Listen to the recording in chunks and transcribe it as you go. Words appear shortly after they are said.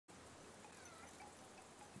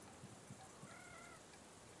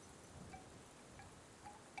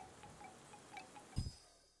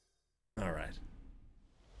All right.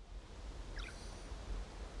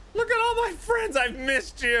 Look at all my friends. I've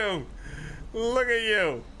missed you. Look at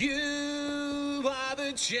you. You are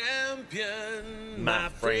the champion, My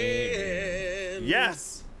friend.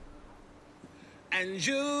 Yes. And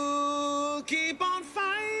you'll keep on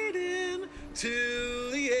fighting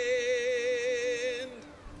till the end.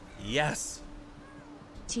 Yes.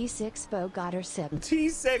 T6 Bog Otter sip.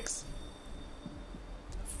 T6.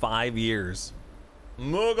 5 years.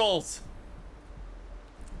 Muggles.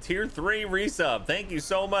 Tier 3 resub. Thank you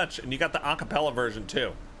so much. And you got the acapella version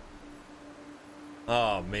too.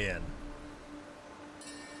 Oh man.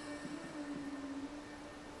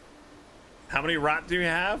 How many rot do you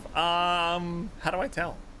have? How do I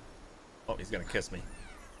tell? Oh, he's gonna kiss me.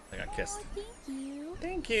 I got kissed. Oh, thank you.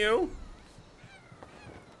 Thank you.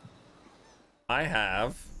 I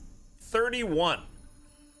have 31.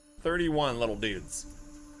 31 little dudes.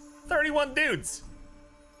 31 dudes.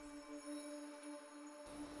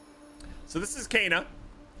 So this is Kana.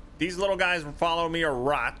 These little guys follow me are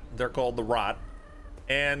rot. They're called the rot.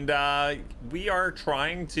 And we are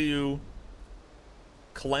trying to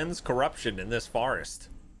cleanse corruption in this forest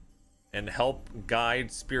and help guide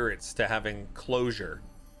spirits to having closure.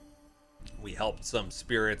 We helped some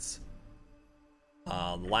spirits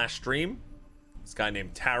last stream. This guy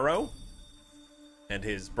named Taro and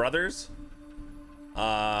his brothers.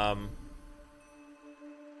 I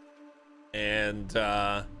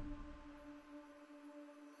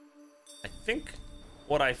think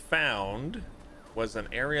what I found was an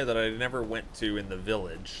area that I never went to in the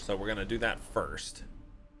village, so we're gonna do that first.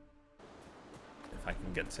 If I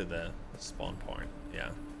can get to the spawn point, yeah.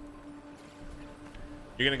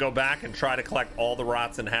 You're gonna go back and try to collect all the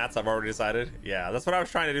rots and hats. I've already decided. Yeah, that's what I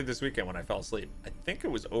was trying to do this weekend when I fell asleep. I think it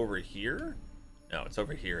was over here. No, it's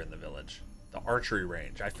over here in the village. The archery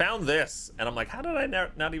range. I found this, and I'm like, how did I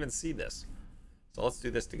not even see this? So let's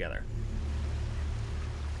do this together.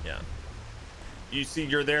 Yeah. You see,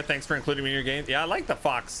 you're there. Thanks for including me in your game. Yeah, I like the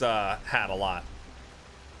fox hat a lot.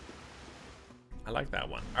 I like that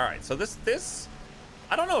one. All right, so this,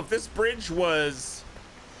 I don't know if this bridge was,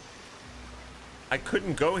 I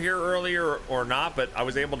couldn't go here earlier or not, but I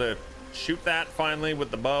was able to shoot that finally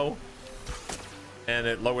with the bow, and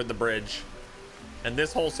it lowered the bridge. And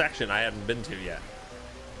this whole section I haven't been to yet.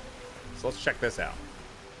 So let's check this out.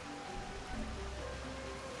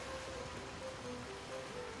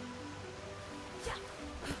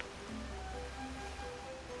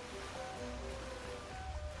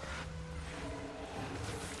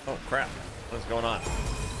 Oh crap, what's going on?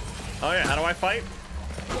 Oh yeah, how do I fight?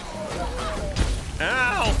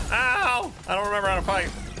 Ow! Ow! I don't remember how to fight.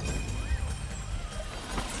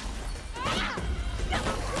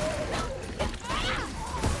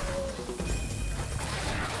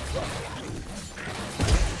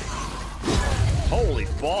 Holy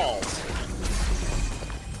balls.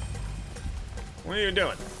 What are you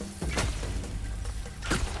doing?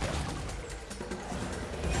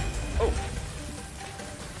 Oh.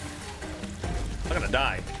 I'm gonna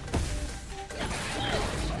die.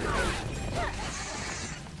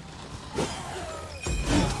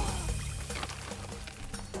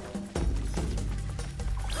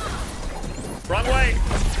 Wrong way.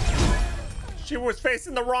 She was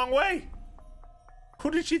facing the wrong way.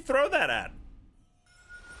 Who did she throw that at?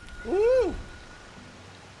 Woo!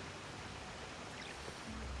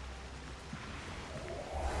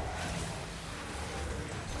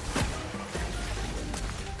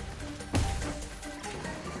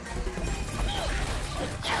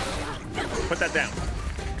 Put that down.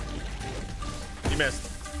 You missed.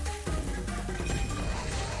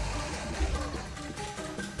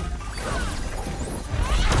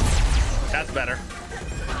 That's better.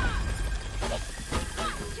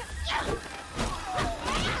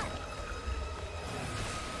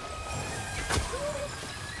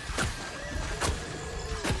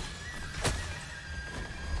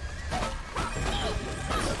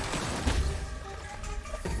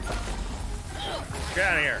 Get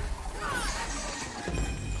out of here.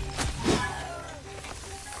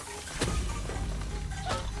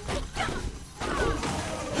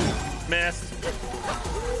 Missed.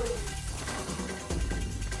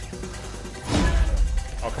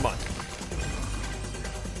 Oh, come on.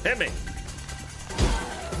 Hit me.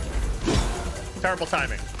 Terrible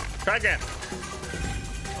timing. Try again.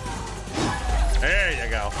 There you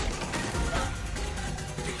go.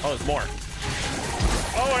 Oh, there's more.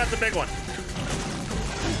 Oh, that's a big one.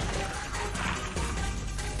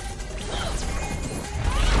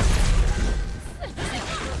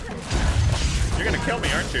 You're gonna kill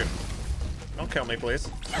me, aren't you? Don't kill me, please.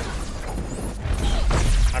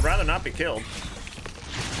 I'd rather not be killed.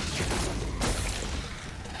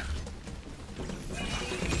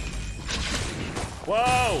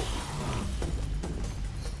 Whoa!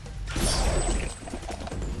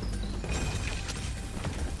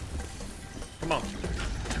 Come on.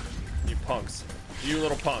 You punks. You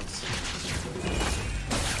little punks.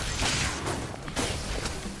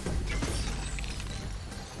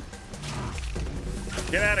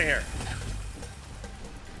 Get out of here.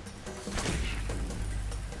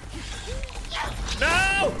 No!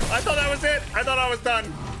 I thought that was it. I thought I was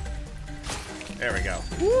done. There we go.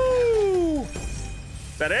 Woo!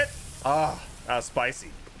 Is that it? Ah, oh, that was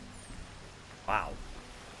spicy. Wow.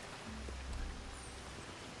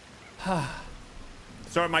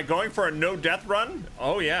 So am I going for a no death run?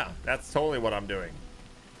 Oh yeah, that's totally what I'm doing.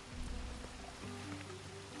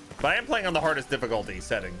 But I am playing on the hardest difficulty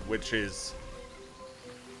setting, which is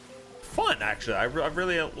fun, actually. I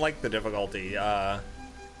really like the difficulty.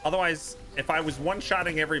 Otherwise, if I was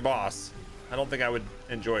one-shotting every boss, I don't think I would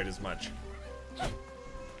enjoy it as much.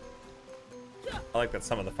 I like that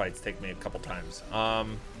some of the fights take me a couple times.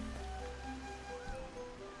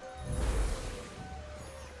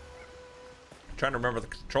 Trying to remember the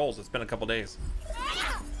controls. It's been a couple days.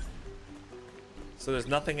 So there's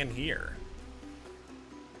nothing in here.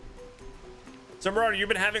 So Marauder, you've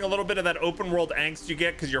been having a little bit of that open world angst you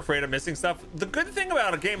get because you're afraid of missing stuff. The good thing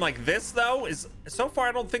about a game like this, though, is so far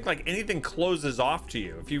I don't think like anything closes off to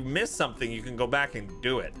you. If you miss something, you can go back and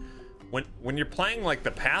do it. When you're playing like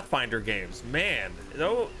the Pathfinder games, man,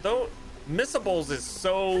 though missables is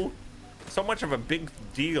so much of a big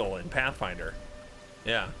deal in Pathfinder.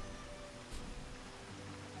 Yeah.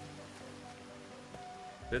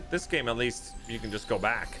 This game, at least, you can just go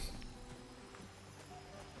back.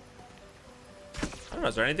 I don't know,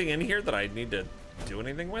 is there anything in here that I need to do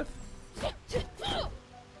anything with?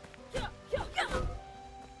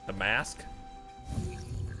 The mask?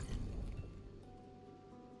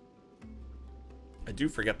 I do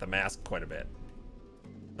forget the mask quite a bit.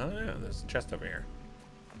 Oh yeah, there's a chest over here.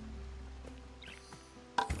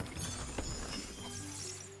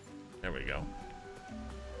 There we go.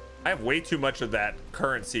 I have way too much of that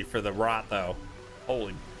currency for the rot, though.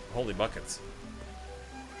 Holy buckets.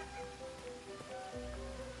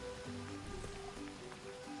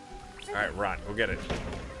 All right, rot, go get it.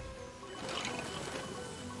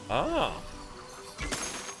 Oh.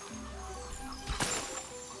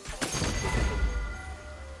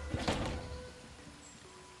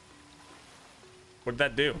 What'd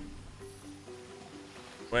that do?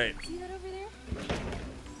 Wait. See that over there?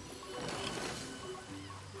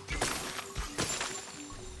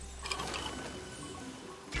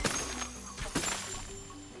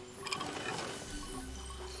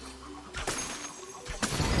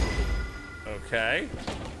 Okay.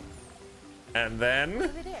 And then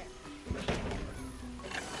Over there.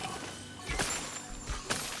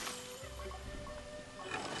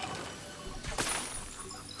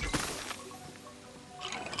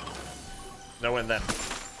 no, and then.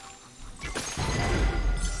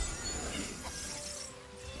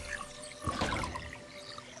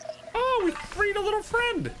 Oh, we freed a little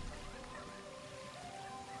friend.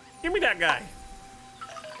 Give me that guy.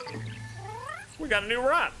 We got a new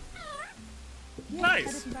rot.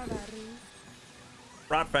 Nice.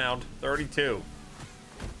 Rot found. 32.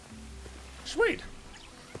 Sweet.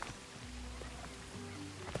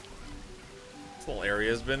 This little area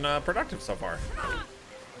has been productive so far.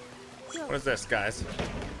 What is this, guys?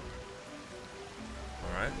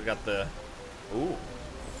 All right, we got the... Ooh.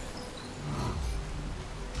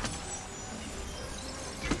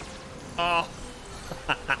 Oh.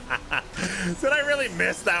 Did I really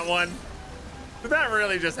miss that one? Did that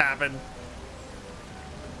really just happen?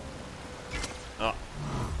 Oh.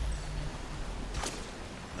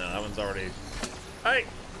 No, that one's already... Hey!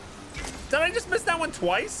 Did I just miss that one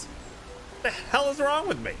twice? What the hell is wrong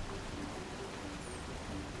with me?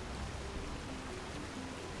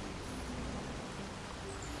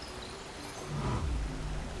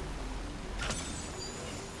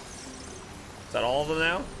 Is that all of them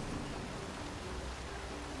now?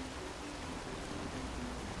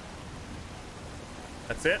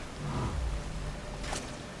 That's it?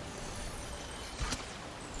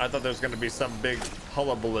 I thought there was going to be some big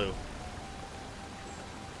hullabaloo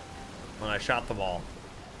when I shot them all.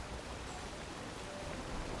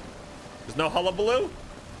 There's no hullabaloo?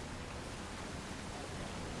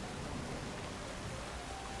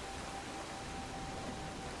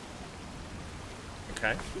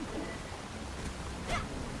 Okay.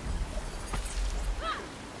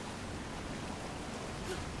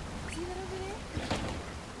 See that over there?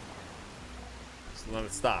 So then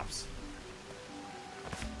it stops.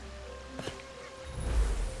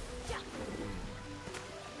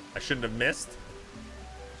 I shouldn't have missed.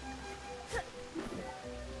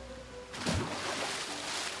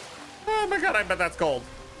 God, I bet that's cold.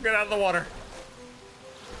 Get out of the water.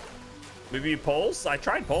 Maybe pulse? I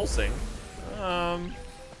tried pulsing. I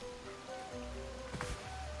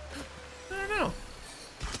don't know.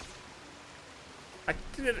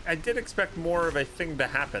 I did expect more of a thing to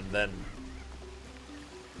happen than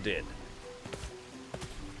did.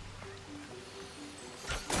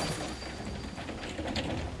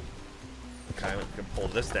 Okay, we can pull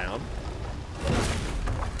this down.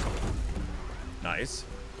 Nice.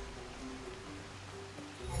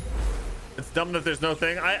 It's dumb that there's no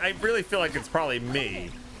thing. I really feel like it's probably me.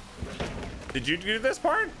 Did you do this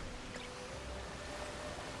part?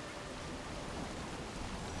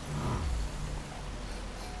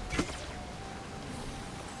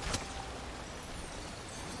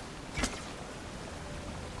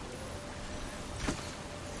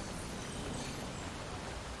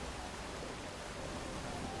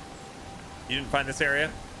 You didn't find this area?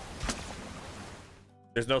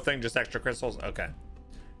 There's no thing, just extra crystals? Okay.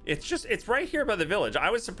 It's right here by the village. I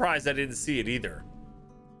was surprised I didn't see it either.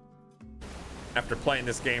 After playing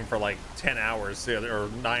this game for like 10 hours or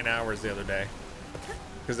 9 hours the other day.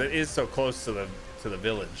 Because it is so close to the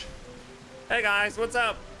village. Hey guys, what's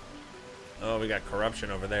up? Oh, we got corruption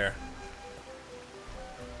over there.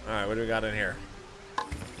 All right, what do we got in here?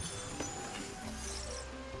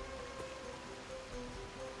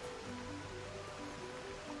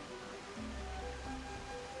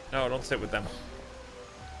 No, don't sit with them.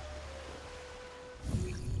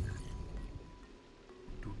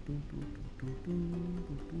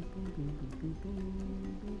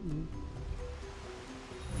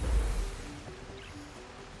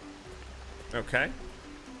 Okay.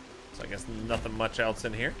 So I guess nothing much else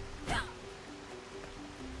in here.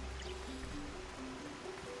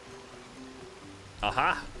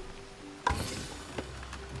 Aha.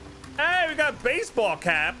 Hey, we got a baseball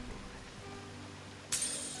cap.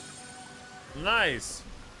 Nice.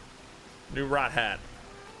 New rot hat.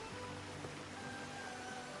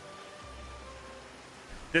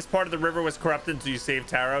 This part of the river was corrupted until you saved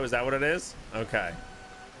Taro. Is that what it is? Okay.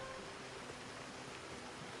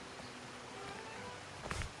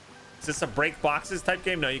 Is this a break boxes type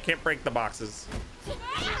game? No, you can't break the boxes.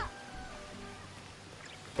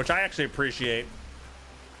 Which I actually appreciate.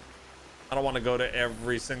 I don't want to go to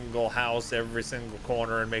every single house, every single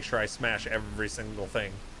corner, and make sure I smash every single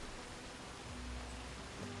thing.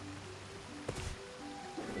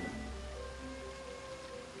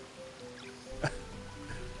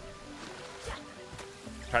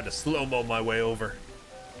 Tried to slow-mo my way over.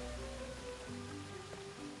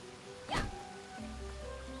 All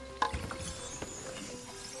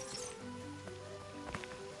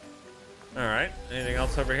right, anything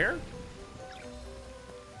else over here?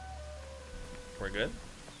 We're good.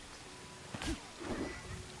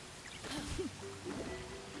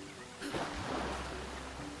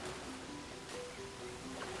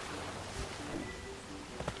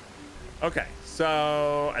 Okay,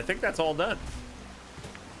 so I think that's all done.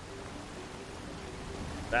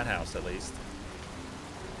 That house, at least.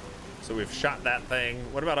 So we've shot that thing.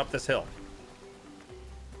 What about up this hill?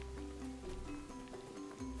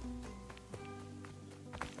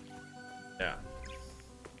 Yeah.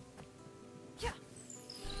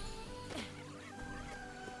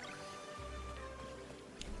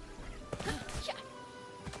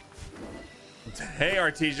 Hey,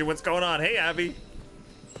 Artesian, what's going on? Hey, Abby.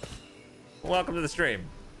 Welcome to the stream.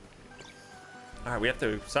 All right, we have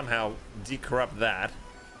to somehow decorrupt that.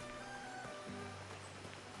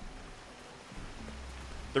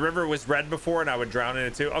 The river was red before and I would drown in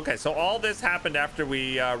it too. Okay, so all this happened after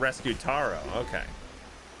we rescued Taro. Okay.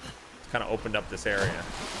 It's kind of opened up this area.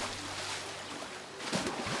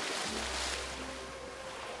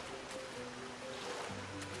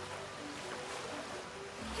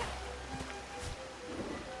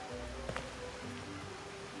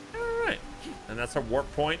 All right. And that's a warp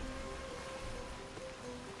point.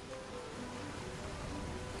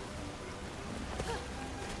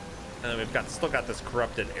 And then we've still got this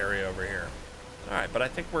corrupted area over here. All right, but I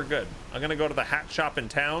think we're good. I'm gonna go to the hat shop in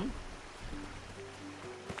town.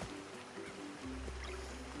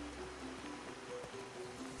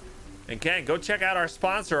 And Ken, go check out our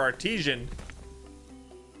sponsor, Artesian.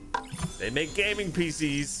 They make gaming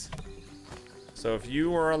PCs. So if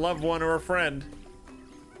you or a loved one or a friend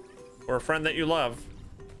that you love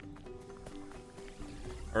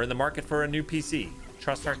are in the market for a new PC,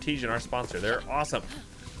 trust Artesian, our sponsor. They're awesome.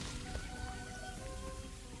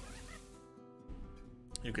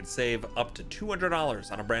 You can save up to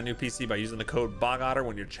 $200 on a brand new PC by using the code Bog Otter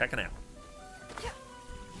when you're checking out.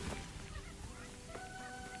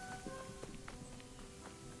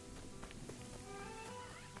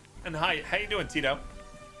 And hi, how you doing, Tito?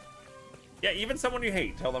 Yeah, even someone you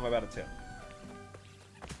hate, tell them about it too.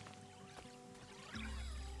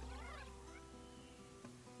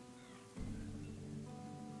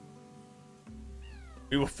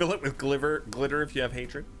 We will fill it with glitter if you have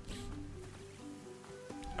hatred.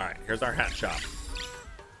 All right, here's our hat shop.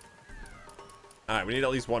 All right, we need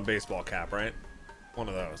at least one baseball cap, right? One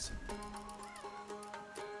of those.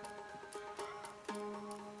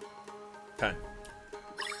 Okay.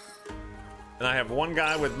 And I have one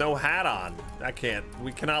guy with no hat on.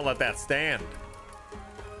 We cannot let that stand.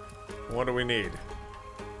 What do we need?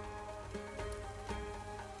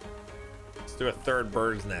 Let's do a third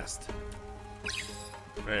bird's nest.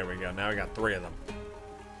 There we go. Now we got 3 of them.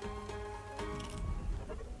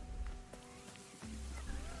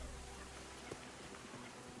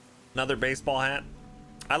 Another baseball hat.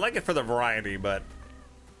 I like it for the variety, but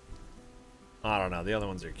I don't know. The other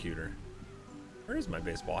ones are cuter. Where is my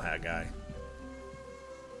baseball hat guy?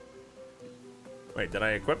 Wait, did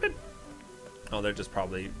I equip it? Oh, they're just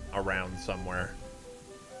probably around somewhere.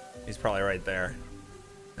 He's probably right there.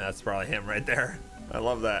 That's probably him right there. I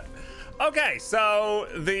love that. Okay, so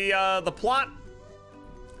the plot,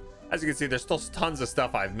 as you can see, there's still tons of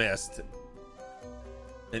stuff I've missed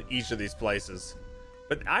in each of these places,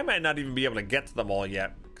 but I might not even be able to get to them all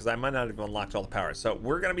yet because I might not have unlocked all the powers. So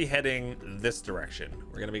we're gonna be heading this direction.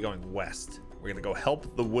 We're gonna be going west. We're gonna go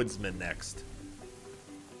help the woodsman next.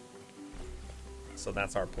 So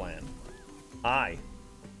that's our plan. Hi.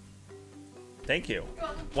 Thank you.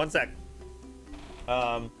 One sec.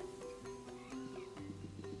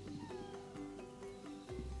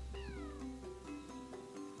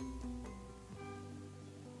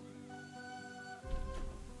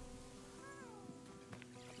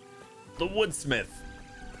 The woodsmith.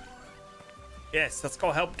 Yes, let's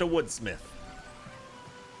go help the woodsmith.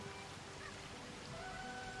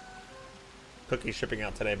 Cookies shipping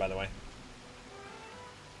out today, by the way.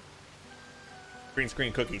 Green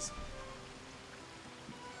screen cookies.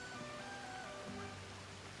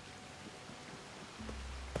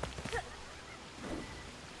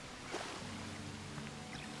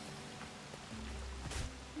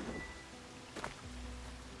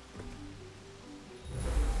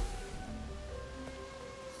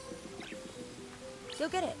 You'll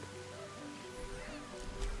get it.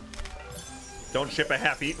 Don't ship a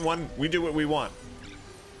half-eaten one. We do what we want.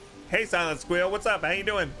 Hey, Silent Squeal, what's up? How you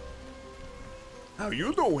doing? How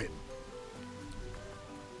you doing?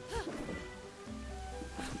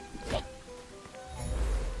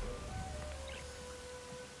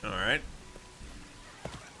 All right.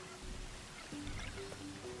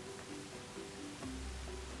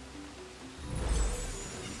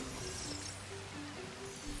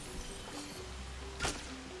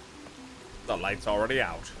 The light's already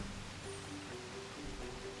out.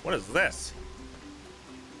 What is this?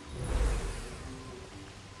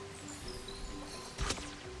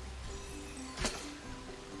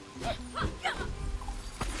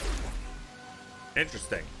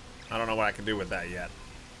 Interesting. I don't know what I can do with that yet.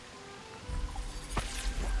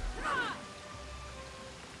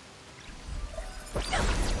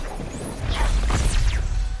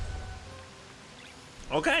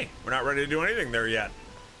 Okay, we're not ready to do anything there yet.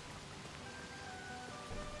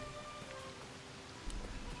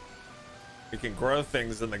 We can grow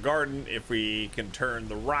things in the garden if we can turn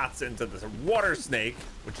the rots into the water snake,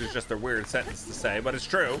 which is just a weird sentence to say, but it's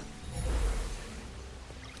true.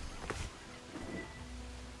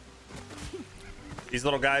 These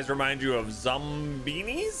little guys remind you of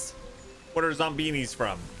zombinis? What are zombinis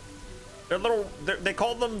from? They're little, they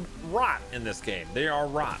call them rot in this game. They are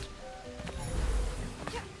rot.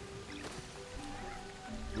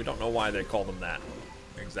 We don't know why they call them that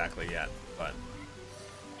exactly yet, but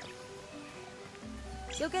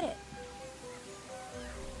You'll get it.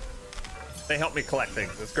 they help me collect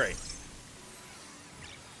things. It's great.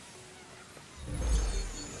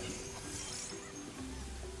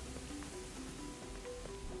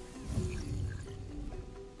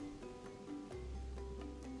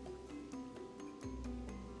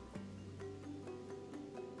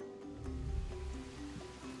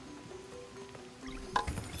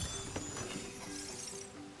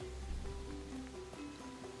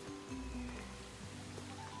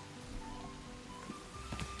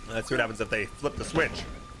 Let's see what happens if they flip the switch.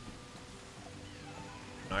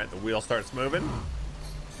 All right, the wheel starts moving.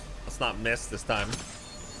 Let's not miss this time.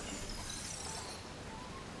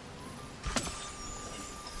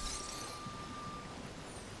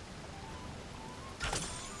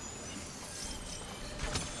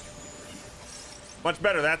 Much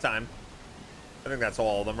better that time. I think that's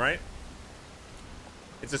all of them, right?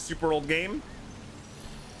 It's a super old game.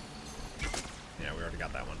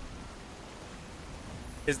 got that one.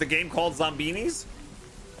 Is the game called Zombinis?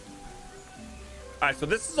 All right, so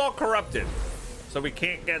this is all corrupted. So we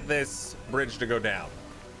can't get this bridge to go down.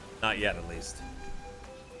 Not yet, at least.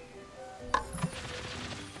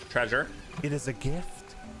 Treasure. It is a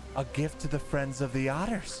gift. A gift to the friends of the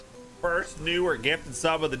otters. First new or gifted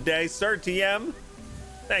sub of the day, Sir TM.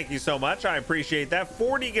 Thank you so much. I appreciate that.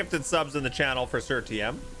 40 gifted subs in the channel for Sir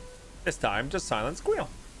TM. This time, just Silent Squeal.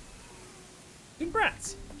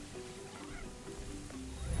 Congrats.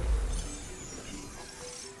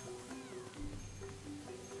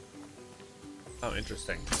 Oh,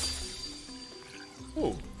 interesting.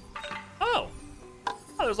 Ooh. Oh. Oh,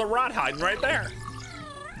 there's a rot hiding right there.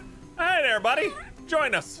 Hey there, buddy.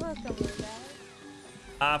 Join us. Welcome, little guy.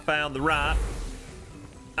 I found the rot.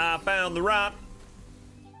 I found the rot.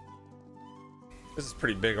 This is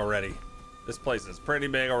pretty big already. This place is pretty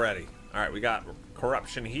big already. All right, we got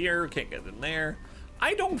corruption here. Can't get in there.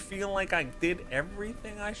 I don't feel like I did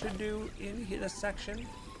everything I should do in this section.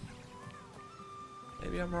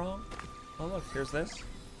 Maybe I'm wrong. Oh, look, here's this.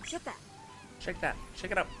 Get that. Shake that.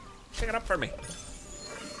 Shake it up. Shake it up for me.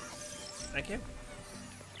 Thank you.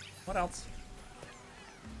 What else?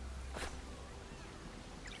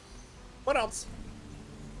 What else?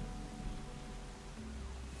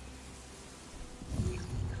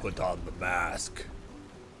 Put on the mask.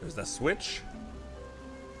 There's the switch.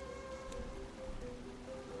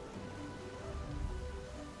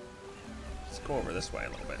 Let's go over this way a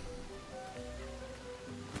little bit.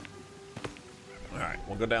 All right,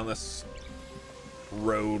 we'll go down this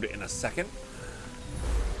road in a second.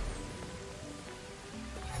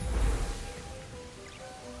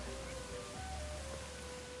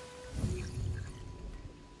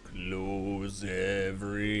 Close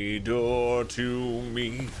every door to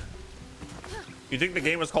me. You think the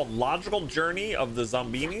game was called Logical Journey of the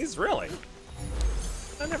Zombinis? Really?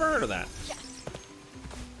 I never heard of that.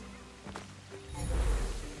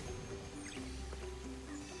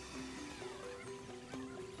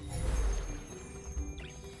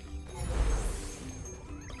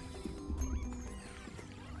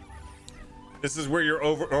 This is where your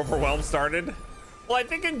overwhelm started? Well, I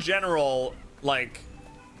think in general, like,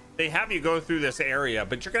 they have you go through this area,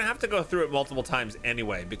 but you're gonna have to go through it multiple times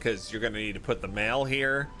anyway, because you're gonna need to put the mail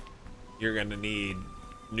here. You're gonna need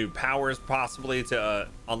new powers possibly to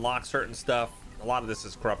unlock certain stuff. A lot of this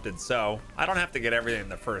is corrupted, so I don't have to get everything in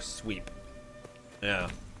the first sweep. Yeah.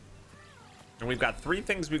 And we've got 3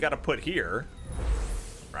 things we gotta put here,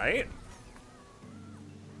 right?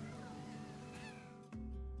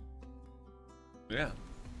 Yeah.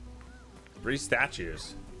 3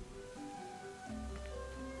 statues.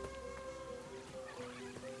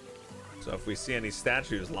 So if we see any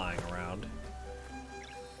statues lying around,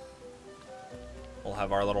 we'll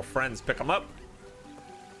have our little friends pick them up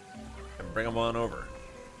and bring them on over.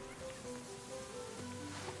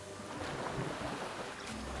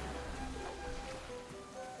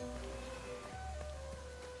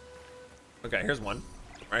 Okay, here's one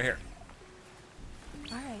right here.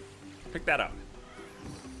 All right. Pick that up.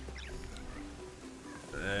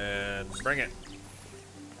 And bring it.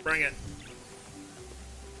 Bring it.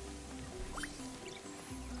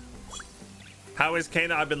 How is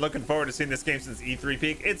Kana? I've been looking forward to seeing this game since E3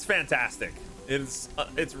 peak. It's fantastic. It's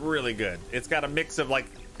really good. It's got a mix of like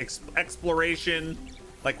exploration,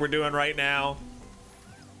 like we're doing right now,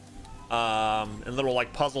 and little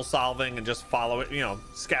like puzzle solving and just follow it, you know,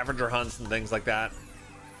 scavenger hunts and things like that.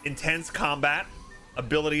 Intense combat,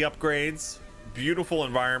 ability upgrades, beautiful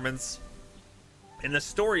environments, and the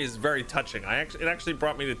story is very touching. It actually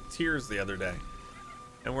brought me to tears the other day,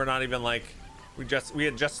 and we're not even like we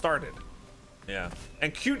had just started. Yeah,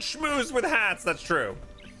 and cute schmooze with hats. That's true,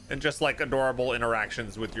 and just like adorable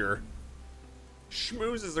interactions with your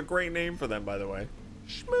schmooze is a great name for them, by the way.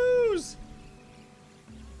 Schmooze,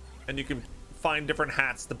 and you can find different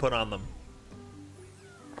hats to put on them.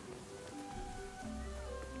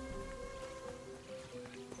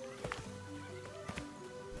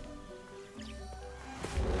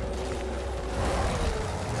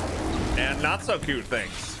 And not so cute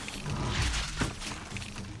things.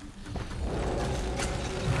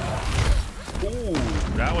 Ooh,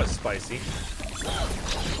 that was spicy.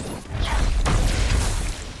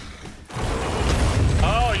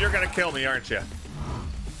 Oh, you're gonna kill me, aren't you?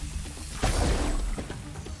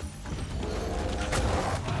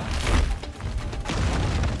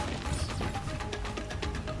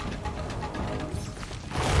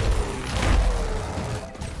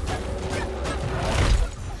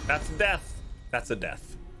 That's a death. That's a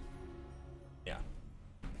death. Yeah.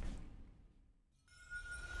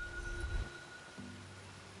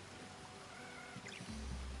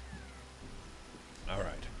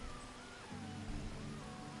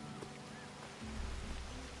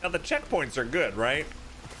 Now the checkpoints are good, right?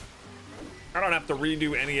 I don't have to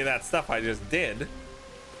redo any of that stuff I just did.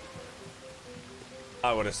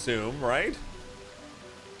 I would assume, right?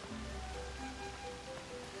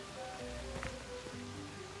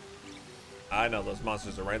 I know those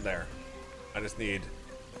monsters are right there. I just need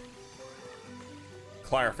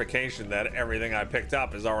clarification that everything I picked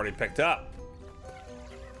up is already picked up.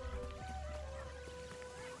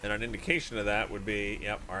 And an indication of that would be,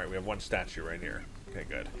 yep, all right, we have one statue right here. Okay,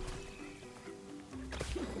 good.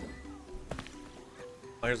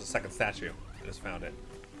 Oh, here's a second statue. I just found it.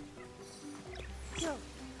 Go.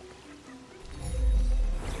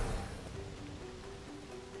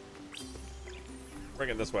 Bring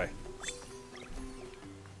it this way.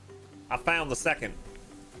 I found the second.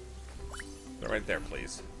 Go right there,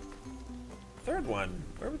 please. Third one.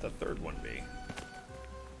 Where would the third one be?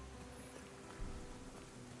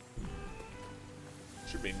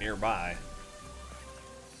 Should be nearby.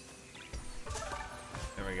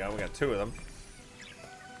 There we go. We got two of them.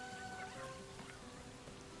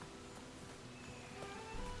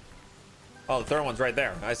 Oh, the third one's right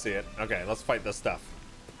there. I see it. Okay, let's fight this stuff.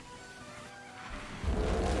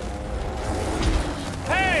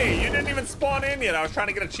 Hey, you didn't even spawn in yet. I was trying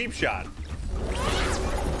to get a cheap shot.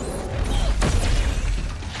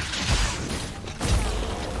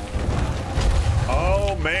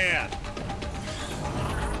 Oh, man.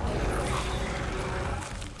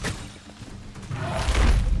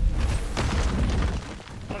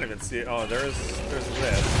 I don't even see it. Oh, there's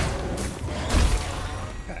this.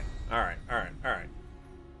 Okay. All right.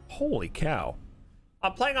 Holy cow.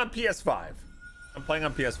 I'm playing on PS5.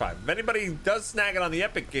 If anybody does snag it on the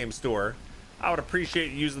Epic Game Store, I would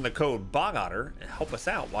appreciate using the code Bog Otter and help us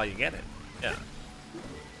out while you get it. Yeah.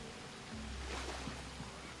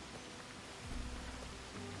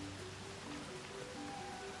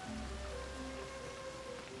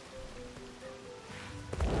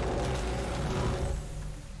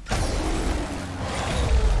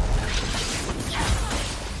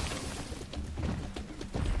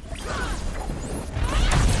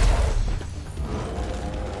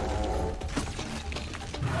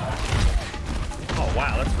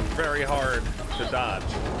 Very hard to dodge.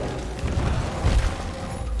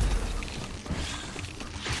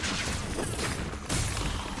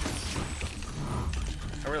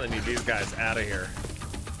 I really need these guys out of here.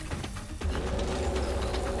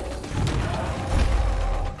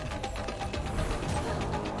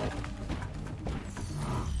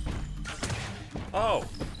 Oh,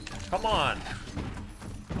 come on.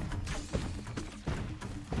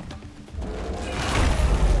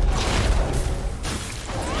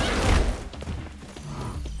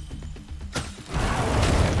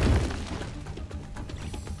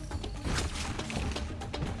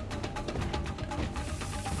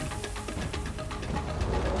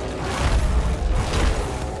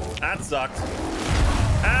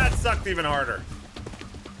 That sucked even harder.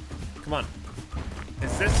 Come on.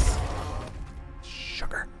 Is this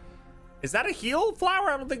sugar? Is that a heal flower?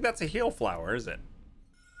 I don't think that's a heal flower, is it?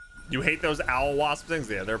 You hate those owl wasp things?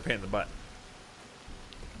 Yeah, they're a pain in the butt.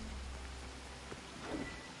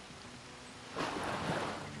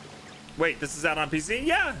 Wait, this is out on PC?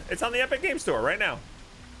 Yeah, it's on the Epic Game Store right now.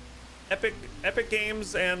 Epic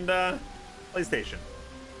Games and PlayStation.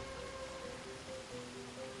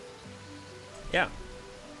 Yeah.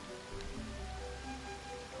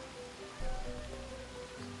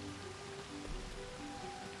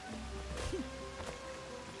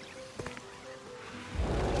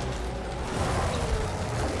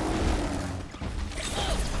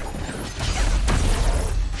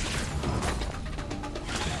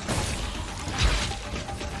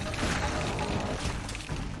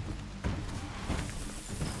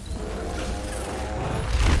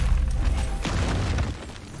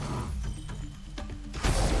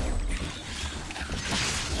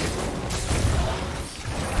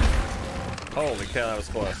 Holy cow, that was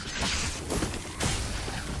close.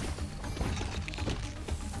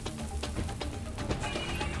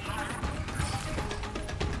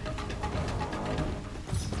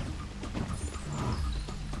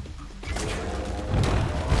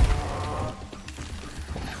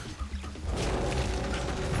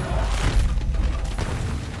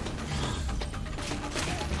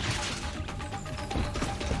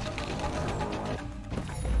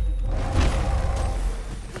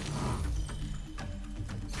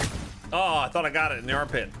 Oh, I thought I got it in the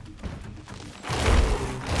armpit.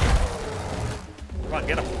 Come on,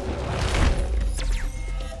 get him.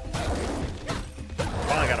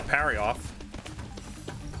 Finally got a parry off.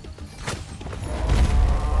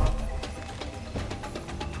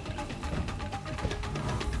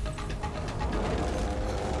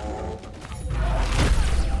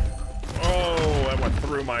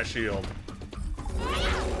 my shield.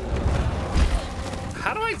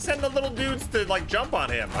 How do I send the little dudes to like jump on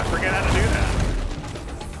him? I forget how to do that.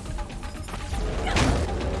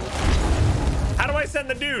 How do I send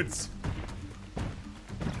the dudes?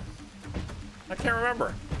 I can't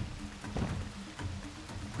remember.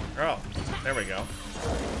 Oh, there we go.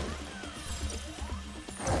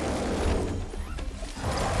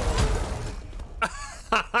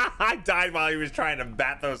 I died while he was trying to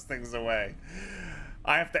bat those things away.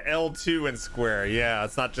 I have to L2 and square. Yeah,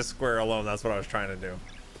 it's not just square alone. That's what I was trying to do.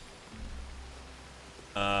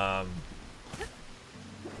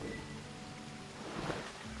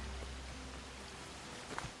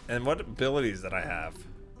 And what abilities that I have?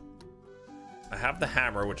 I have the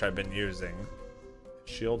hammer, which I've been using.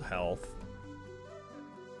 Shield health.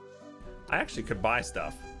 I actually could buy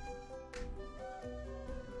stuff.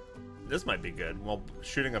 This might be good. Well,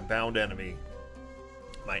 shooting a bound enemy,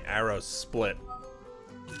 my arrows split.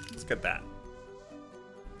 Let's get that.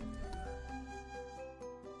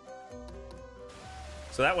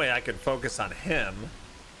 So that way I can focus on him.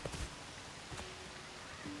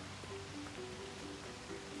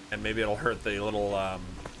 And maybe it'll hurt the little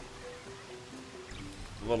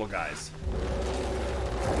guys.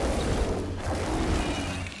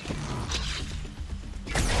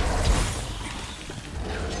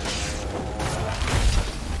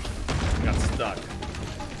 Got stuck.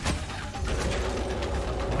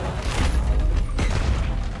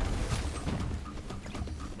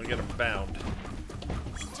 I'm gonna get him bound.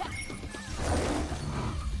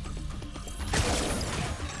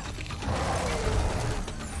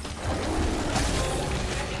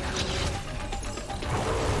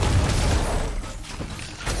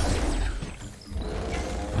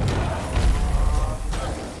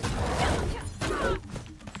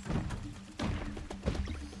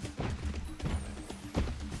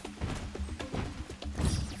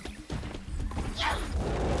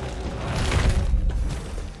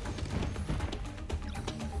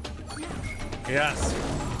 Yes.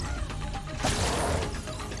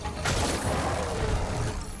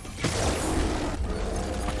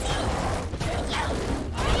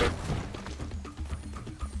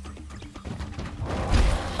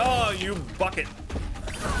 Oh, you bucket.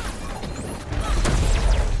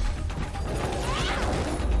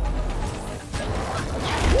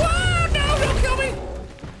 Whoa, no, don't kill me.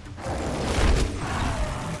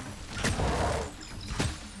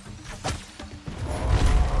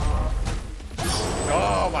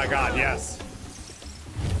 Oh my God, yes.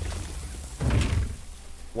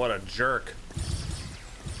 What a jerk.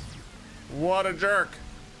 What a jerk.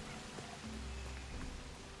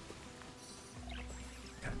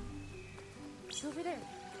 Over there.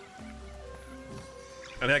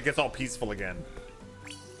 And that gets all peaceful again.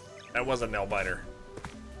 That was a nail biter.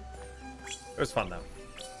 It was fun though.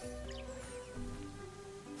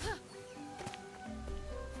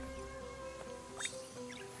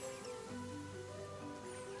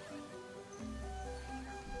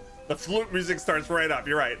 The flute music starts right up.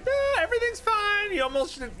 You're right. Everything's fine. You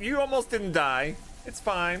almost didn't die. It's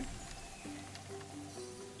fine.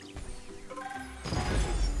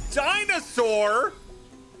 Dinosaur.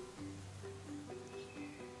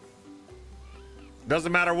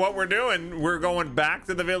 Doesn't matter what we're doing. We're going back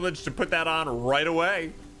to the village to put that on right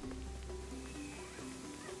away.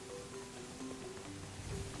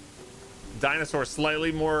 Dinosaur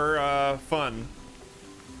slightly more fun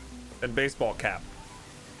than baseball cap.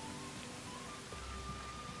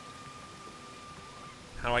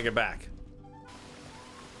 How do I get back?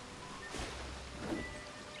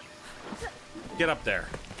 Get up there.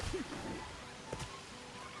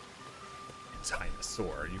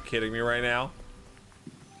 Dinosaur, are you kidding me right now?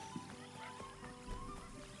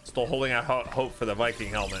 Still holding out hope for the Viking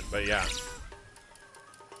helmet, but yeah.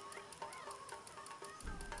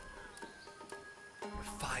 We're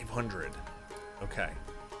 500. Okay.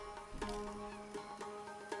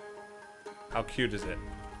 How cute is it?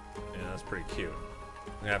 Yeah, that's pretty cute.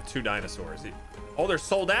 I'm gonna have 2 dinosaurs. Oh, they're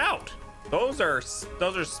sold out. Those are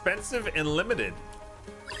expensive and limited.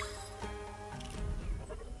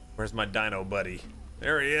 Where's my dino buddy?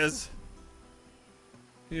 There he is.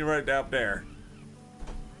 He's right up there.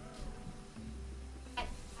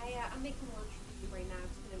 I'm making lunch for you right now.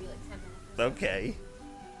 It's gonna be like 10 minutes. Okay.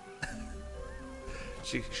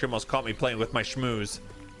 She almost caught me playing with my schmooze.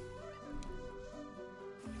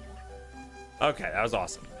 Okay, that was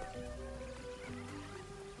awesome.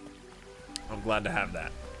 I'm glad to have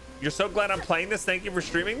that. You're so glad I'm playing this. Thank you for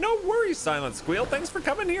streaming. No worries, Silent Squeal. Thanks for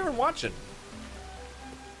coming here and watching.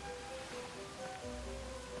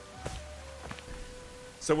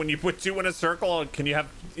 So when you put 2 in a circle, can you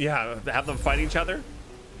have them fight each other?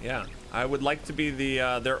 Yeah, I would like to be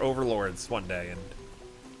their overlords one day and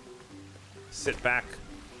sit back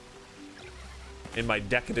in my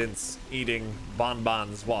decadence eating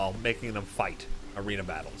bonbons while making them fight arena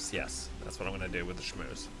battles. Yes, that's what I'm gonna do with the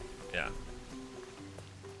schmooze. Yeah.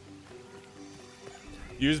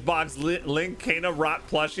 Use Bog's Link Kana Rot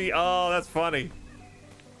plushie. Oh, that's funny.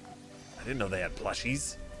 I didn't know they had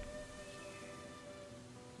plushies.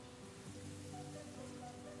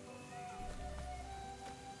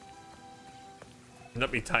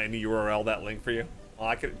 Let me tiny URL that link for you. Well,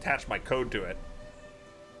 I could attach my code to it.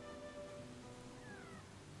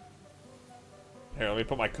 Here, let me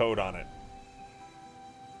put my code on it.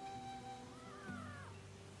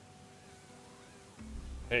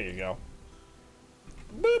 There you go.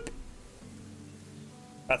 Boop.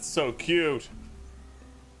 That's so cute.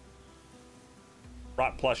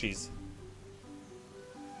 Rot plushies.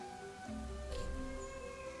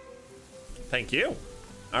 Thank you.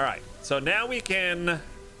 All right, so now we can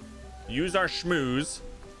use our schmooze.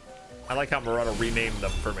 I like how Murata renamed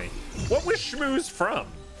them for me. What was schmooze from?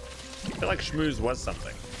 I feel like schmooze was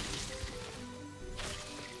something.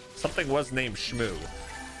 Something was named Shmoo.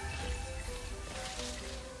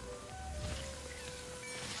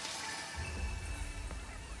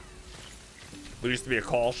 There used to be a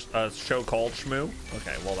show called Shmoo.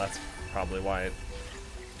 Okay, well that's probably why it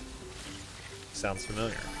sounds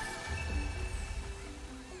familiar.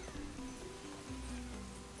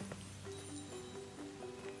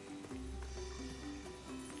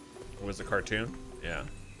 It was a cartoon? Yeah.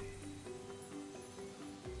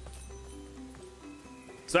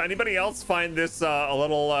 So anybody else find this a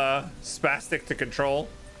little spastic to control?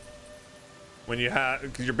 When you have,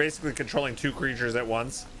 because you're basically controlling two creatures at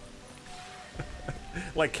once.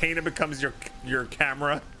 Like Kana becomes your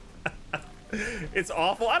camera. It's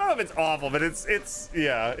awful. I don't know if it's awful, but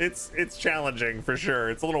it's challenging for sure.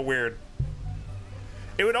 It's a little weird.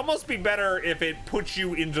 It would almost be better if it puts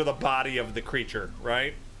you into the body of the creature,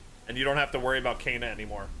 right? And you don't have to worry about Kana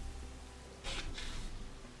anymore.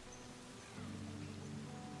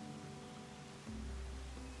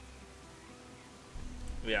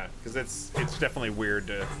 Yeah, because it's definitely weird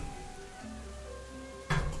to...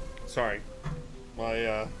 Sorry.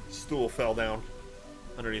 My stool fell down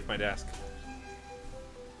underneath my desk.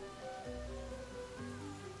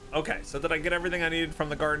 Okay, so did I get everything I needed from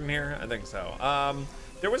the garden here? I think so.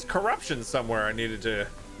 There was corruption somewhere I needed to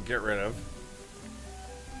get rid of.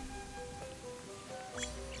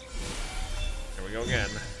 Here we go again.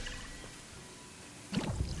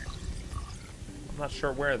 I'm not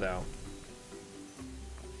sure where though.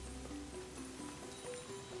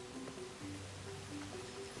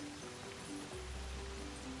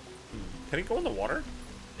 Can he go in the water?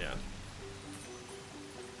 Yeah.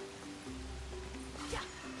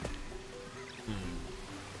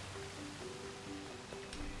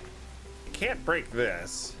 Can't break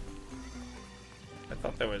this. I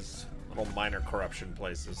thought there was little minor corruption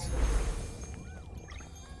places.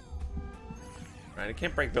 Right, I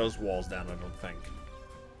can't break those walls down, I don't think.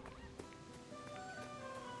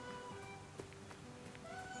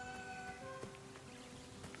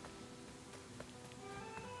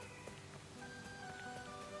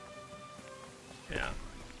 Yeah.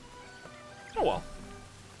 Oh well.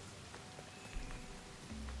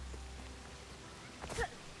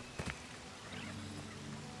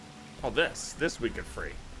 Oh, this we could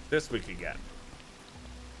free. This we could get.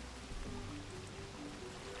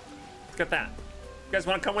 Let's get that. You guys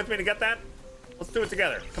want to come with me to get that? Let's do it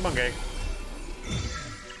together. Come on, gang.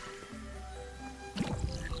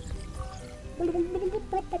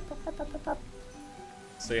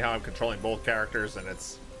 See how I'm controlling both characters and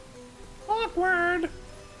it's awkward.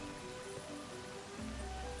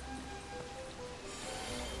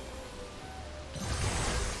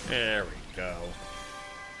 There we go.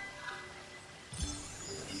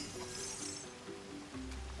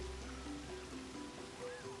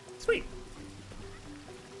 Sweet.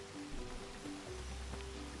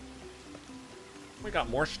 We got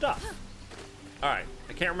more stuff. All right.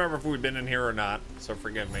 I can't remember if we've been in here or not, so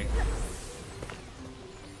forgive me.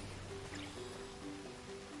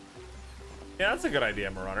 Yeah, that's a good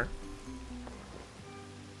idea, Marauder.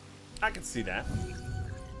 I can see that.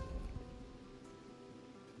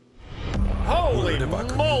 Holy Word of our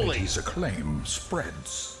moly! community's acclaim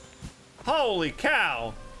spreads. Holy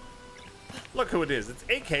cow! Look who it is. It's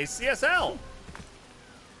AK CSL.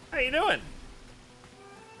 How you doing?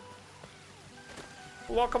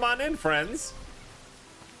 Welcome on in, friends.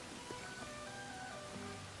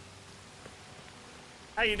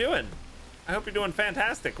 How you doing? I hope you're doing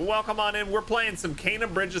fantastic. Welcome on in. We're playing some Kana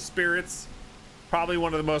Bridge of Spirits Probably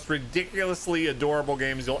one of the most ridiculously adorable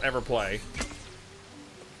games you'll ever play.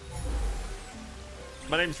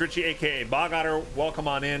 My name's Richie, aka Bog Otter. Welcome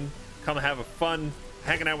on in. Come have a fun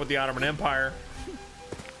hanging out with the Ottoman Empire.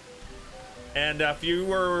 And if you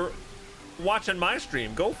were watching my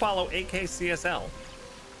stream, go follow AKCSL.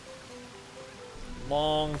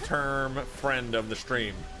 Long-term friend of the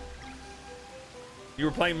stream. You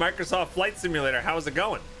were playing Microsoft Flight Simulator. How's it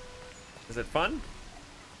going? Is it fun?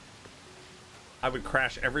 I would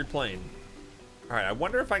crash every plane. All right, I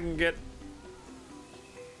wonder if I can get...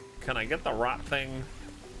 Can I get the rot thing?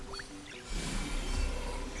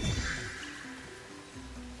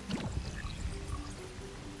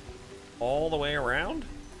 All the way around?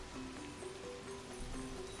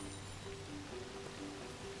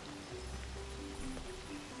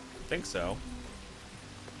 I think so.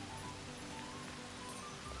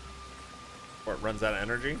 Or it runs out of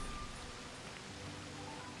energy.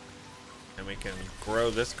 And we can grow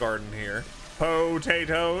this garden here.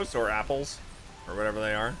 Potatoes or apples or whatever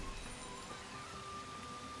they are.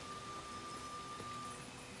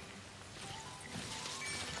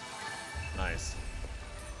 Nice.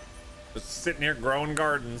 Just sitting here growing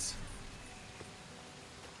gardens.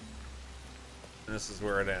 And this is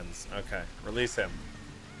where it ends. Okay, release him.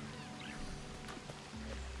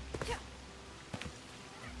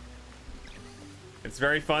 It's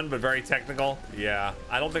very fun, but very technical. Yeah,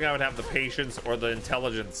 I don't think I would have the patience or the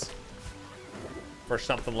intelligence for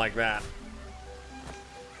something like that.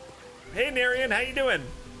 Hey, Narian, how you doing?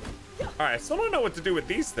 All right, I still don't know what to do with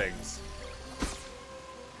these things.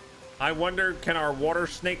 I wonder, can our water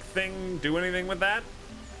snake thing do anything with that?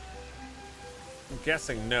 I'm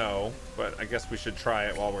guessing no, but I guess we should try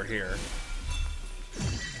it while we're here.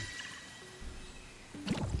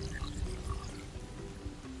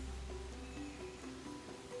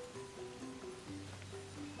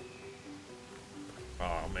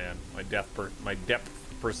 Oh man, my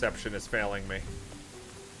depth perception is failing me.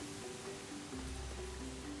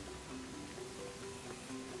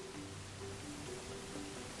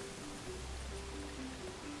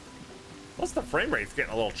 Plus the frame rate's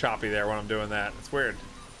getting a little choppy there when I'm doing that. It's weird.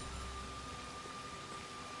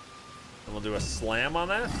 And we'll do a slam on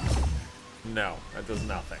that? No, that does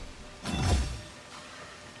nothing.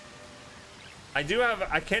 I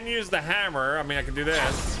can use the hammer. I mean, I can do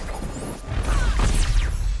this.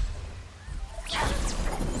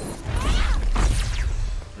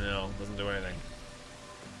 No, doesn't do anything.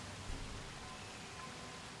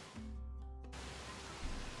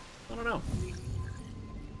 I don't know.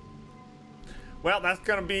 Well, that's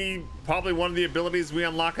gonna be probably one of the abilities we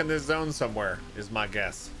unlock in this zone somewhere, is my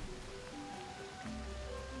guess.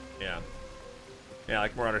 Yeah. Yeah,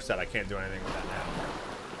 like Marauder said, I can't do anything with that now.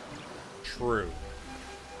 True.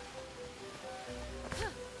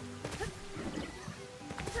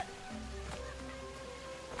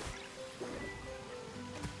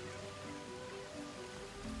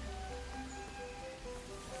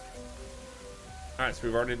 Alright, so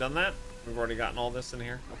we've already done that. We've already gotten all this in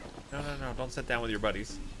here. No, don't sit down with your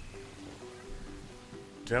buddies.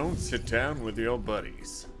 Don't sit down with your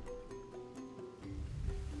buddies.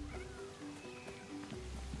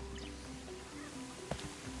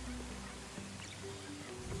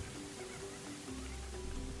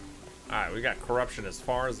 Alright, we got corruption as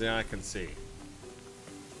far as the eye can see.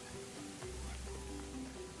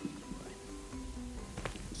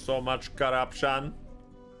 So much corruption.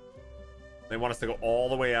 They want us to go all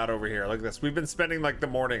the way out over here. Look at this. We've been spending like the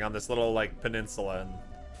morning on this little like peninsula, and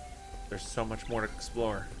there's so much more to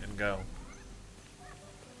explore and go.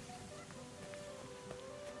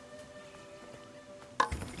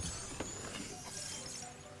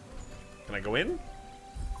 Can I go in?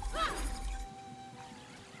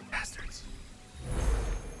 Bastards.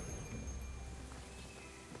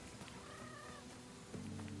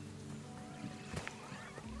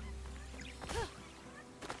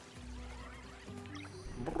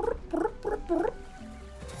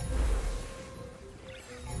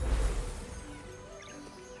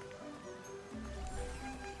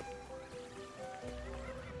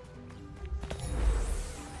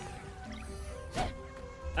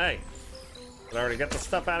 Hey, did I already get the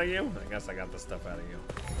stuff out of you? I guess I got the stuff out of you.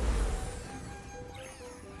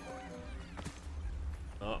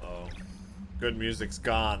 Uh-oh. Good music's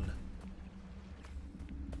gone.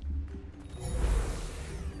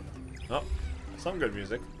 Oh, some good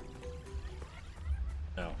music.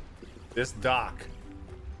 No. This dock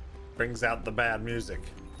brings out the bad music.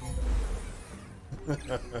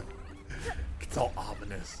 It's all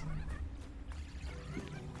ominous.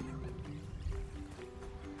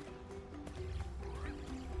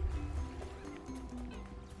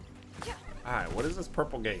 All right, what is this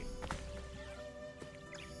purple gate?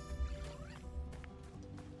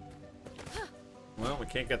 Well, we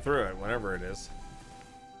can't get through it, whatever it is.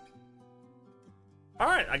 All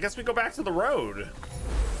right, I guess we go back to the road.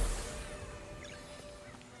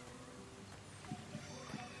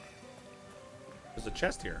 There's a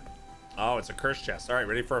chest here. Oh, it's a cursed chest. All right,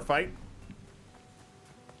 ready for a fight?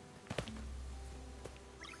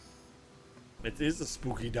 It is a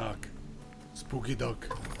spooky duck. Spooky duck.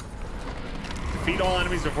 Defeat all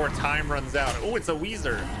enemies before time runs out. Oh, it's a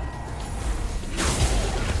Weezer.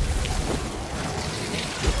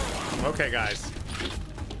 Okay, guys.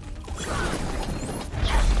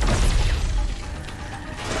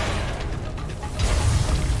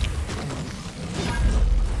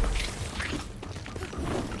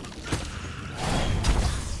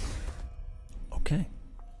 Okay.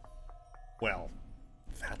 Well,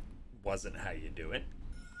 that wasn't how you do it.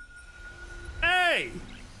 Hey!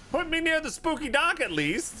 Put me near the spooky dock at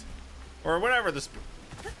least. Or whatever the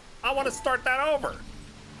I want to start that over.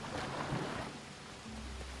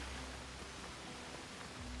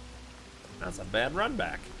 That's a bad run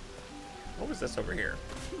back. What was this over here?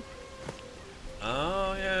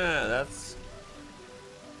 Oh yeah, that's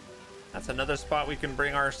another spot we can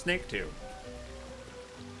bring our snake to.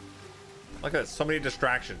 Look at that, so many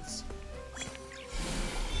distractions.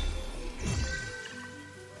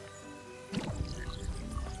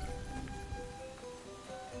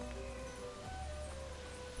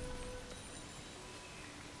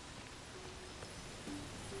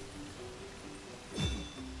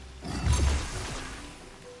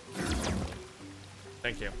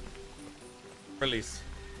 Thank you. Release.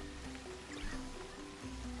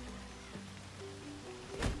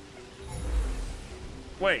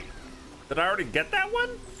 Wait, did I already get that one?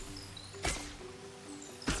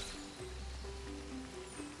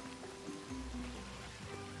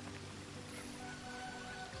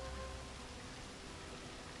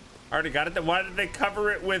 I already got it. Then why did they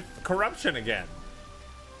cover it with corruption again?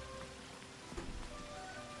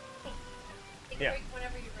 Take a break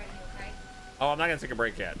whenever you're ready, okay? Oh, I'm not gonna take a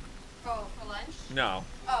break yet. Oh, for lunch? No.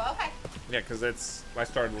 Oh, okay. Yeah, because I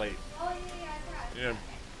started late. Oh, yeah, I forgot. Yeah. Okay.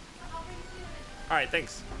 I'll bring you in a minute. All right,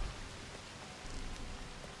 thanks.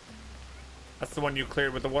 That's the one you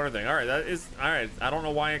cleared with the water thing. All right, that is all right. I don't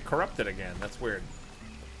know why it corrupted again. That's weird.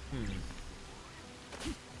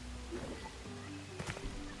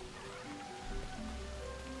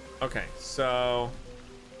 Okay, so.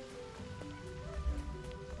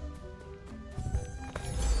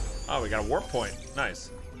 Oh, we got a warp point.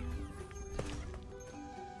 Nice.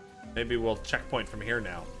 Maybe we'll checkpoint from here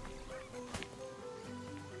now.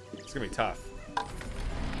 It's gonna be tough.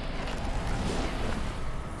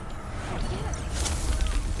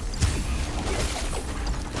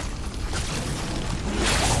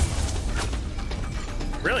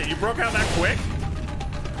 Really? You broke out that quick?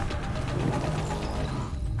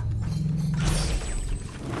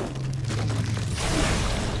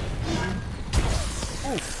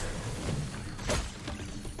 Oof.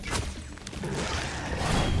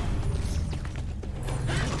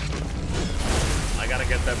 I gotta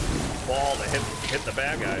get that ball to hit the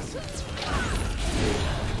bad guys.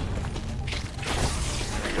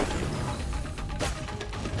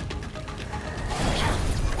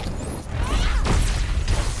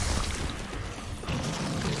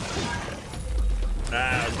 Ah,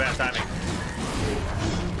 that was bad timing.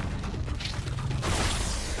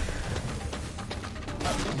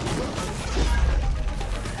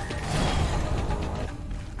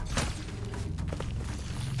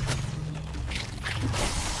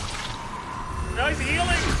 No, he's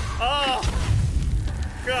healing! Oh!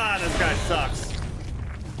 God, this guy sucks.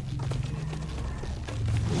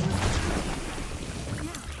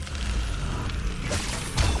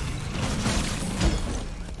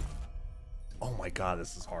 Oh my God,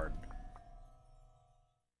 this is hard.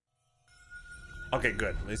 Okay,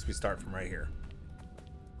 good. At least we start from right here.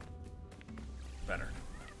 Better.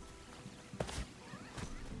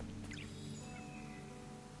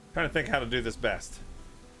 Trying to think how to do this best.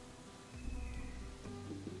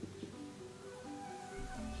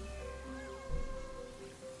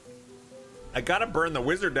 I gotta burn the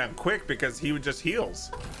wizard down quick because he would just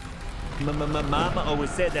heals. Mama always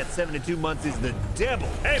said that 72 months is the devil.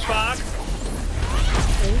 Hey, Bog!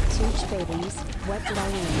 Hey, Tooch babies, what did I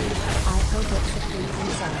leave? I hope it's the freeze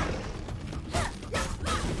inside.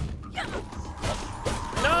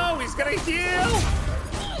 No, he's gonna heal!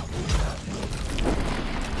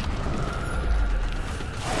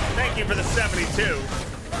 Thank you for the 72.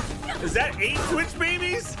 Is that 8 Twitch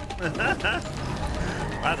babies?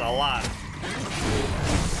 That's a lot.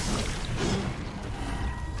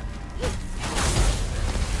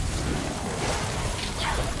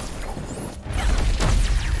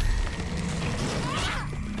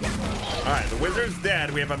 Wizard's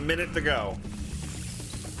dead. We have a minute to go.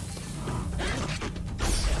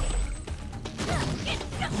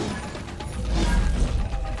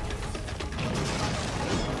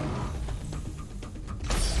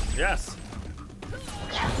 Yes.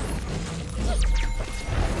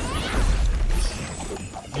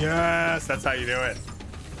 Yes, that's how you do it.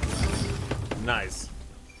 Nice.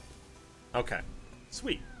 Okay.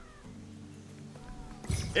 Sweet.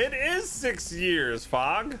 It is 6 years,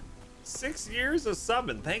 Fog. 6 years of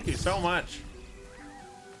subbing. Thank you so much.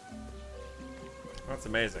 That's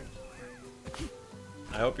amazing.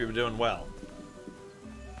 I hope you're doing well.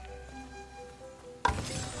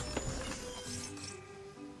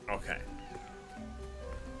 Okay.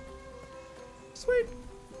 Sweet.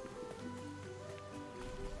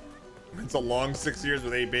 It's a long 6 years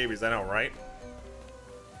with 8 babies. I know, right?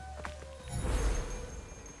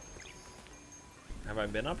 Have I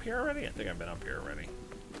been up here already? I think I've been up here already.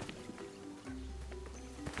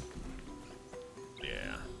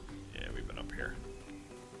 Yeah. Yeah, we've been up here.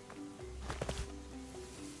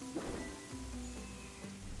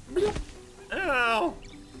 Ow!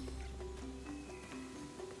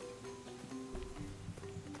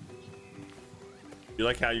 You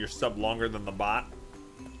like how you're sub longer than the bot?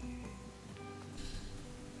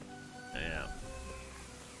 Yeah.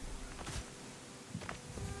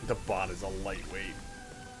 The bot is a lightweight.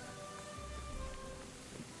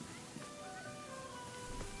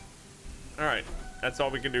 All right, that's all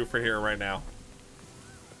we can do for here right now.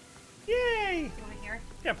 Yay! You want to hear?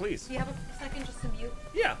 Yeah, please. Do you have a second just to mute?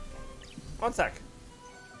 Yeah. 1 sec.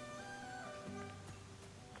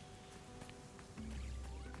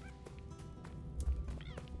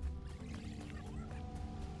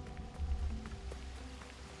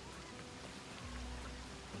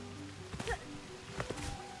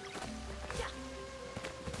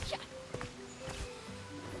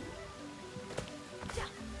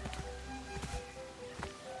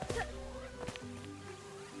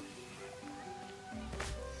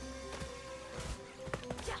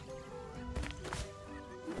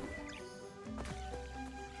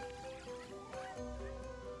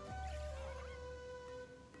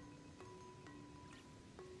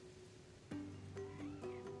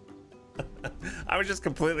 I was just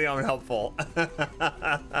completely unhelpful.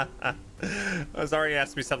 Zari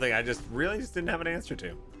asked me something I just really didn't have an answer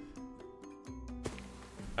to.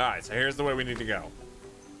 All right, so here's the way we need to go.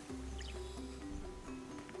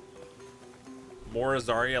 More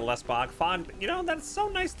Azaria, less Bog. Fog, you know, that's so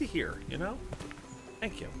nice to hear, you know?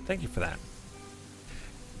 Thank you. Thank you for that.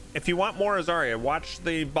 If you want more Azaria, watch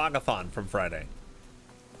the Bogathon from Friday.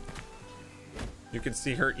 You can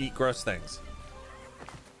see her eat gross things.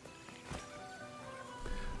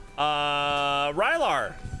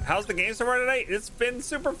 Rylar, how's the game so far today? It's been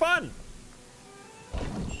super fun.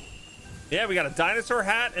 Yeah, we got a dinosaur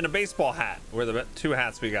hat and a baseball hat. We're the 2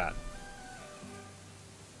 hats we got.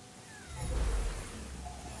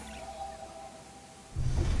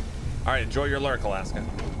 All right, enjoy your lurk, Alaska.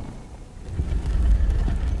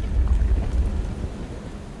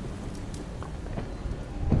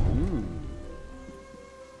 Ooh.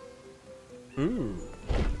 Ooh.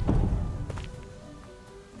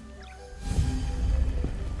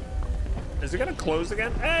 Is it gonna close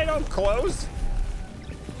again? Hey, don't close!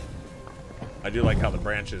 I do like how the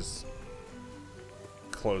branches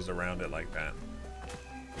close around it like that.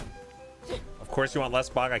 Of course you want less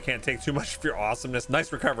Bog. I can't take too much of your awesomeness.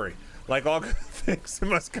 Nice recovery. Like all good things, it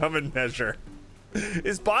must come in measure.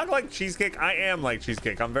 Is Bog like cheesecake? I am like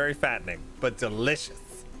cheesecake. I'm very fattening, but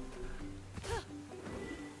delicious.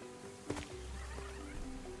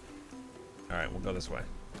 All right, we'll go this way.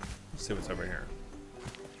 Let's see what's over here.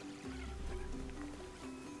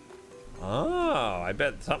 Oh, I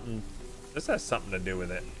bet something. This has something to do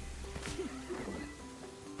with it.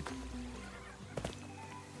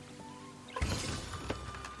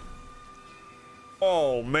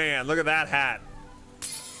 Oh man, look at that hat.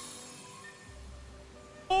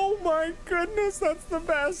 Oh my goodness, that's the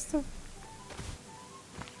best.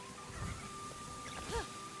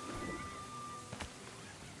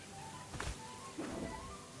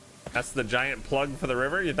 That's the giant plug for the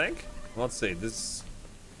river, you think? Let's see, this.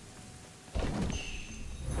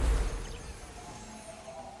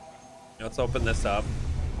 Let's open this up.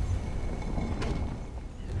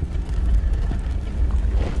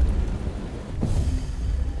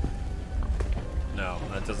 No,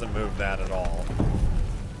 that doesn't move that at all.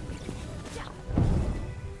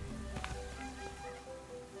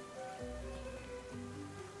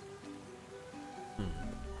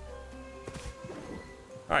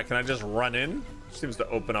 All right, can I just run in? Seems to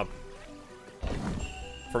open up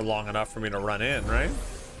for long enough for me to run in, right?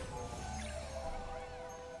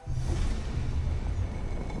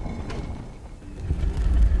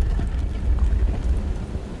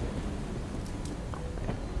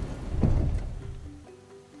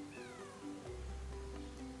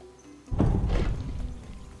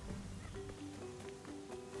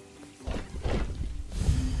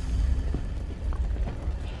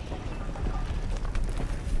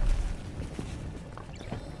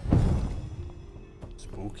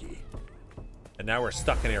 spooky. And now we're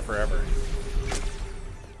stuck in here forever.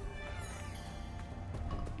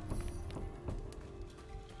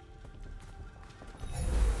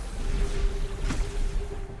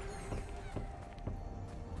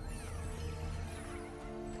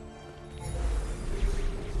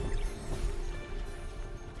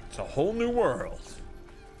 It's a whole new world.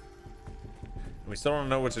 We still don't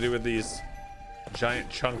know what to do with these giant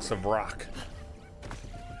chunks of rock.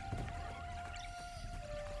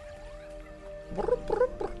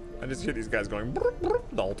 I just hear these guys going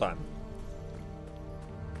the whole time.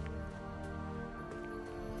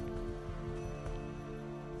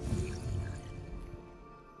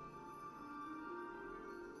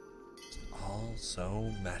 It's all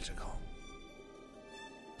so magical.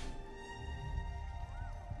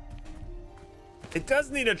 It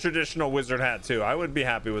does need a traditional wizard hat too. I would be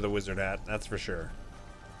happy with a wizard hat, that's for sure.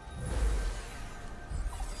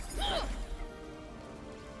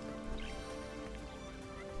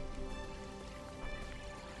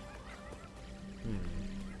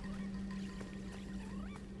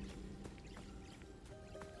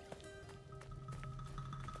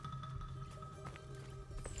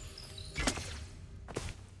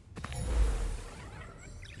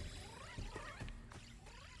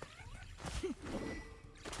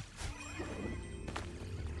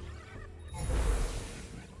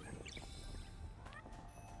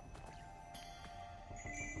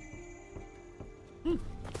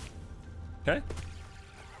 Okay.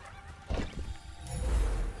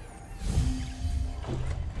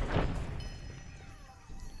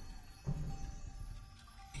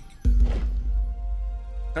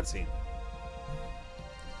 Cutscene.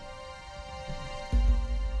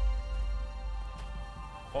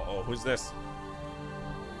 Uh-oh, who's this?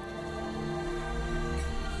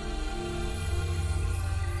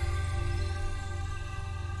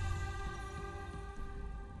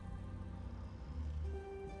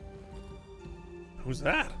 Who's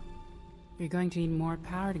that? You're going to need more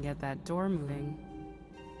power to get that door moving.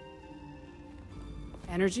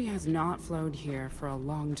 Energy has not flowed here for a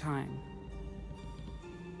long time.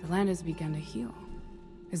 The land has begun to heal.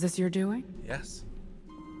 Is this your doing? Yes.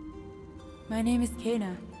 My name is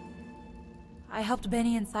Kena. I helped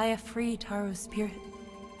Benny and Saya free Taro's spirit.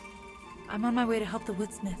 I'm on my way to help the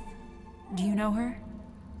woodsmith. Do you know her?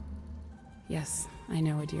 Yes, I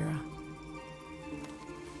know Adira.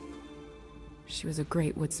 She was a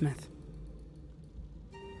great woodsmith.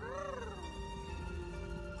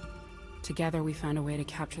 Together we found a way to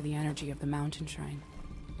capture the energy of the mountain shrine.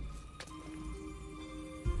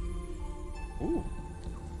 Ooh.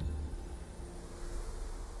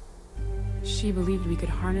 She believed we could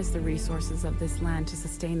harness the resources of this land to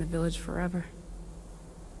sustain the village forever.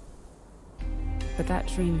 But that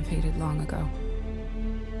dream faded long ago.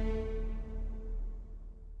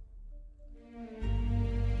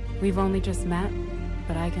 We've only just met,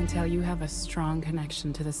 but I can tell you have a strong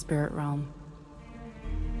connection to the spirit realm.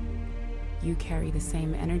 You carry the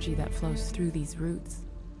same energy that flows through these roots.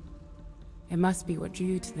 It must be what drew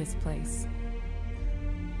you to this place.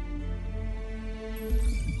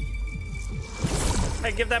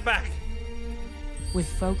 Hey, give that back. With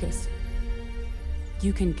focus,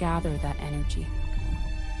 you can gather that energy.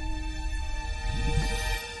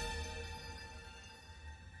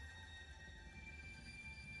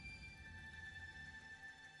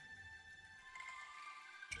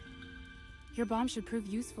 Your bomb should prove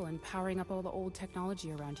useful in powering up all the old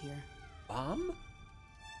technology around here. Bomb?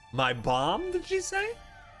 My bomb, did she say?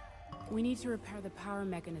 We need to repair the power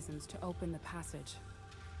mechanisms to open the passage.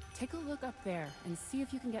 Take a look up there and see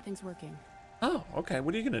if you can get things working. Oh, okay.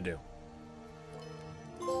 What are you gonna do?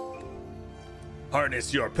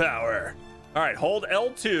 Harness your power. All right, hold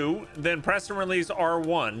L2, then press and release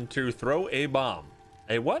R1 to throw a bomb.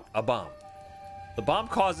 A what? A bomb. The bomb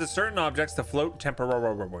causes certain objects to float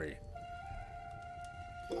temporarily.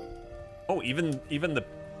 Oh, even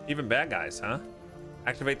bad guys, huh?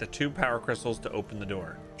 Activate the 2 power crystals to open the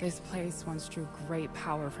door. This place once drew great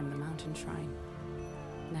power from the mountain shrine.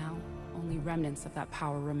 Now, only remnants of that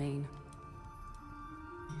power remain.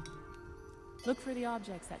 Look for the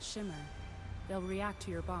objects that shimmer. They'll react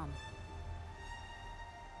to your bomb.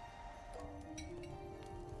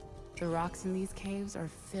 The rocks in these caves are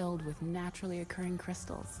filled with naturally occurring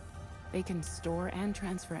crystals. They can store and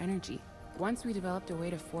transfer energy. Once we developed a way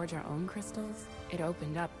to forge our own crystals, it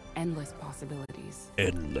opened up endless possibilities.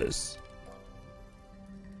 Endless.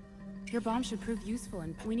 Your bomb should prove useful,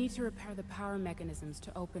 and we need to repair the power mechanisms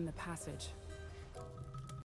to open the passage.